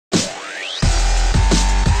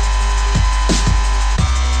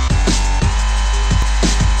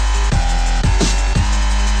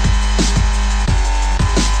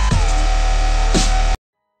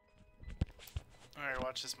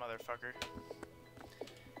motherfucker.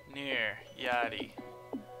 Near Yachty.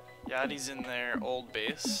 Yachty's in their old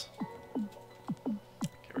base. Okay,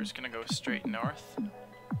 we're just gonna go straight north.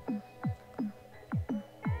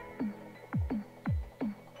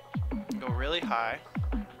 Go really high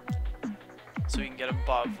so we can get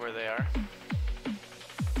above where they are.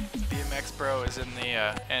 BMX bro is in the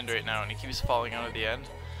end right now and he keeps falling out of the end.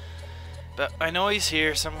 But I know he's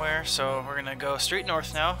here somewhere, so we're gonna go straight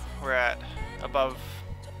north now. We're at above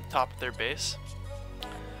top of their base.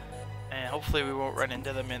 And hopefully we won't run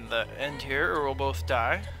into them in the end here or we'll both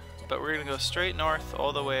die. But we're gonna go straight north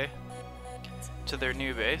all the way to their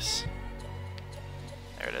new base.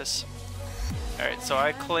 There it is. Alright, so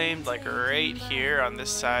I claimed like right here on this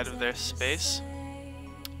side of their space.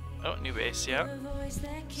 Oh, new base, yeah.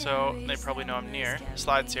 So they probably know I'm near.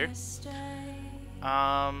 Slides here.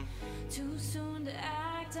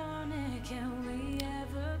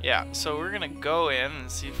 Yeah, so we're gonna go in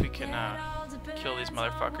and see if we can kill these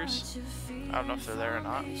motherfuckers. I don't know if they're there or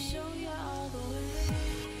not.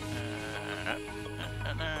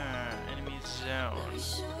 Enemy zone.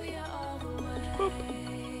 Boop.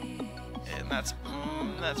 And that's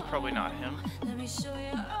probably not him.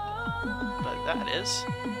 But that is.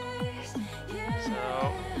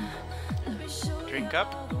 So drink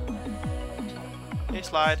up. Hey,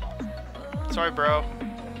 slide. Sorry, bro.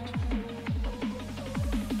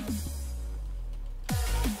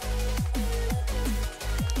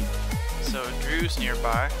 So Drew's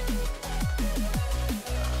nearby.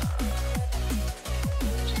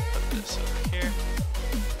 Just put this over here.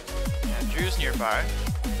 And Drew's nearby.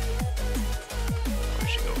 We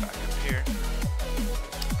should go back up here.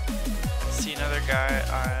 Let's see another guy.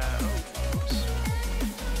 Oops.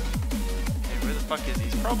 Okay, where the fuck is he?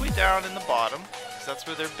 He's probably down in the bottom, because that's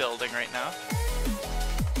where they're building right now.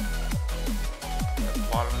 At the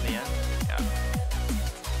bottom of the end. Yeah.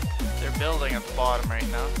 They're building at the bottom right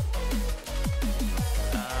now.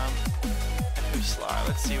 Sly.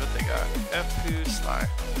 Let's see what they got. F2 Sly.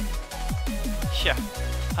 Yeah.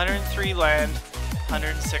 103 land,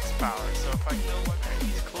 106 power. So if I kill one there,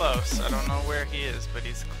 he's close. I don't know where he is, but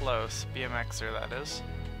he's close. BMXer, that is.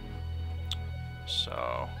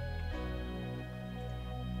 So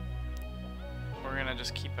we're gonna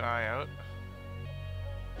just keep an eye out.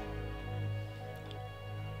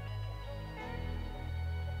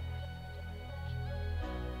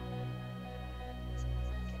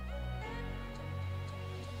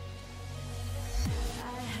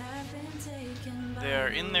 They are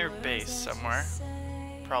in their base somewhere,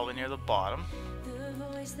 probably near the bottom.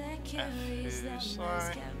 F2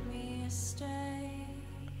 Sly.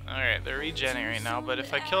 Alright, they're regenerating right now, but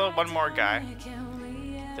if I kill one more guy,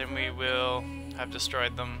 then we will have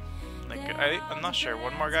destroyed them. Like, I'm not sure,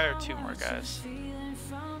 one more guy or two more guys?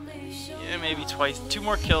 Yeah, maybe twice. 2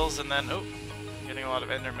 more kills and then, oh, I'm getting a lot of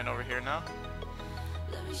Endermen over here now.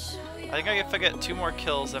 I think if I get 2 more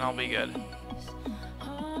kills, then I'll be good.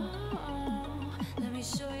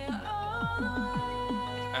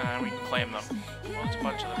 And we can claim them. Well, there's a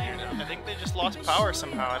bunch of them here now. I think they just lost power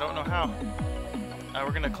somehow. I don't know how.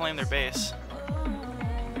 We're gonna claim their base.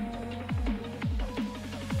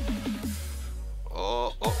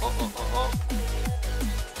 Oh, oh, oh, oh, oh,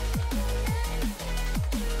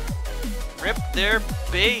 oh. Rip their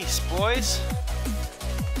base, boys.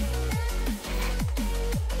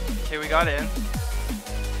 Okay, we got in.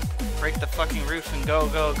 Break the fucking roof and go,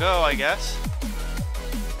 go, go, I guess.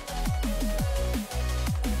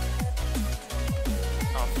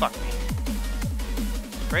 Fuck me.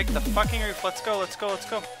 Break the fucking roof. Let's go, let's go, let's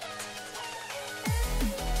go.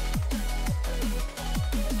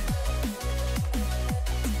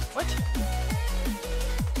 What?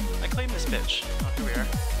 I claimed this bitch. Oh, here we are.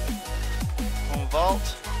 Home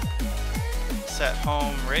vault. Set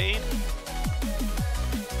home raid.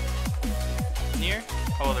 Near?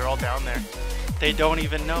 Oh, they're all down there. They don't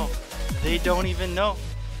even know. They don't even know.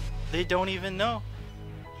 They don't even know.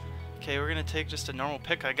 Okay, we're gonna take just a normal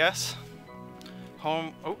pick, I guess.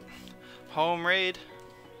 Home raid.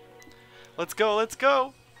 Let's go, let's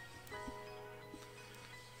go!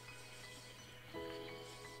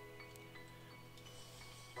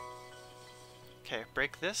 Okay,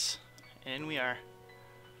 break this, and we are.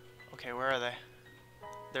 Okay, where are they?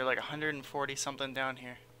 They're like 140 something down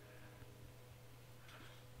here.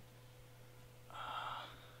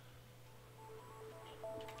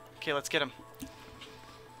 Okay, let's get them.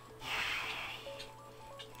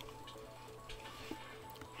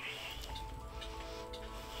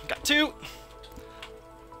 Got 2.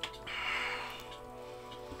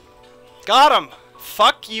 Got him.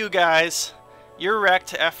 Fuck you guys. You're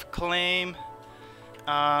wrecked. F claim.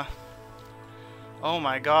 Oh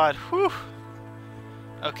my god. Whew.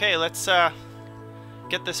 Okay, let's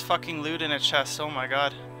get this fucking loot in a chest. Oh my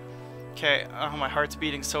god. Okay, oh, my heart's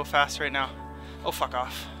beating so fast right now. Oh, fuck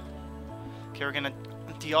off. Okay, we're gonna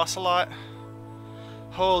de-ocelot.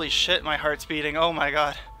 Holy shit, my heart's beating. Oh my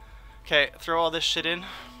god. Okay, throw all this shit in.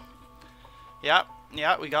 Yeah,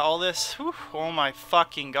 we got all this. Whew. Oh my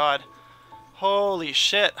fucking god. Holy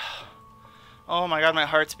shit. Oh my god, my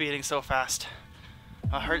heart's beating so fast.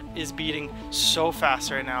 My heart is beating so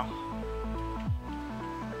fast right now.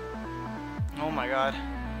 Oh my god.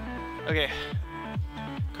 Okay.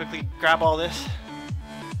 Quickly grab all this.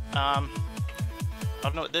 I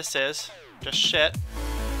don't know what this is. Just shit.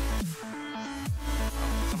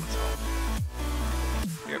 Oh, someone's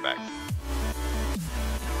home. Be right back.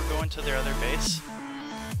 Now we're going to their other base.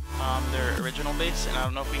 Their original base, and I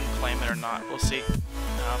don't know if we can claim it or not. We'll see.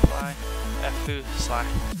 Fly. F-foo slash.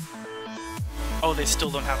 Oh, they still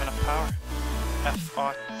don't have enough power. F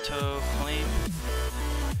auto claim.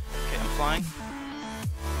 Okay, I'm flying.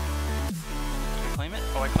 Did I claim it?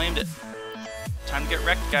 Oh, I claimed it. Time to get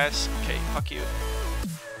wrecked, guys. Okay, fuck you.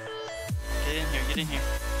 Get in here, get in here.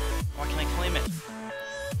 Why can't I claim it?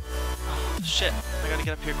 Oh, shit. I gotta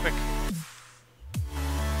get up here quick.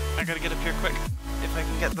 I gotta get up here quick. If I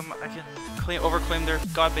can get them, I can overclaim their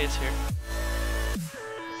god base here.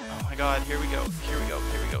 Oh my god, here we go. Here we go.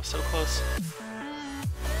 Here we go. So close.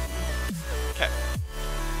 Okay.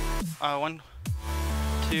 1,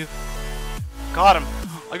 2. Got him.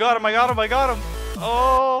 I got him. I got him. I got him.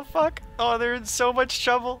 Oh, fuck. Oh, they're in so much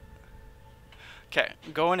trouble. Okay,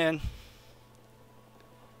 going in.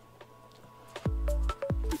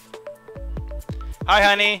 Hi,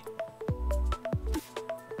 honey.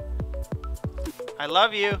 I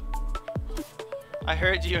love you. I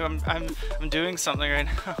heard you. I'm doing something right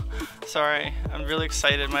now. Sorry. I'm really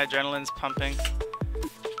excited. My adrenaline's pumping.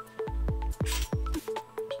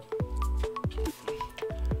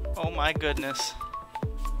 Oh my goodness.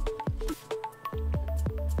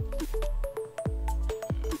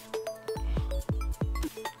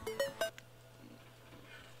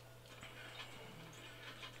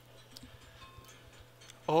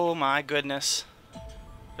 Oh my goodness. Do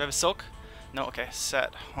I have a silk? No, okay.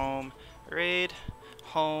 Set, home, raid,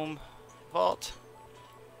 home, vault.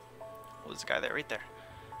 Oh, there's a guy there, right there.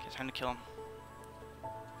 Okay, time to kill him.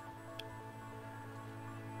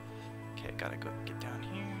 Okay, gotta go get down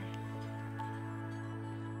here.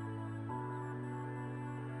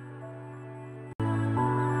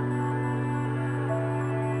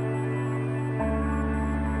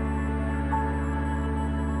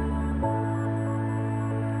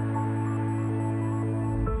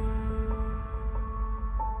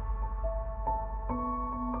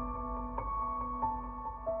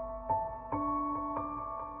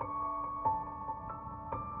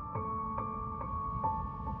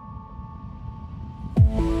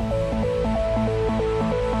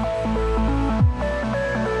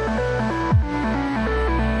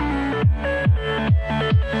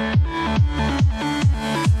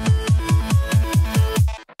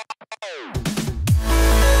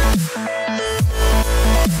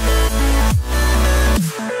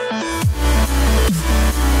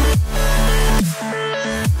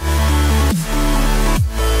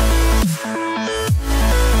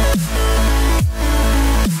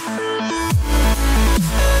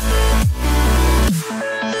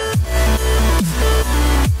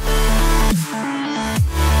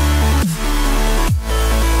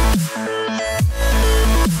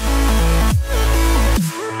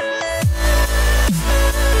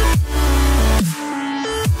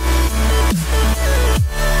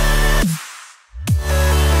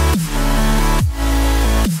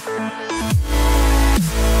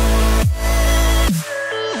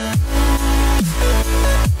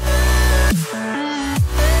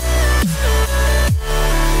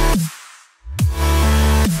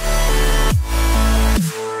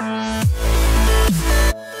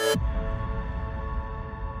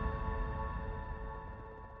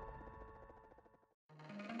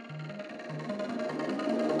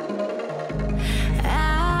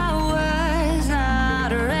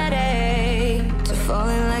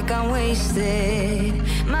 I'm wasted.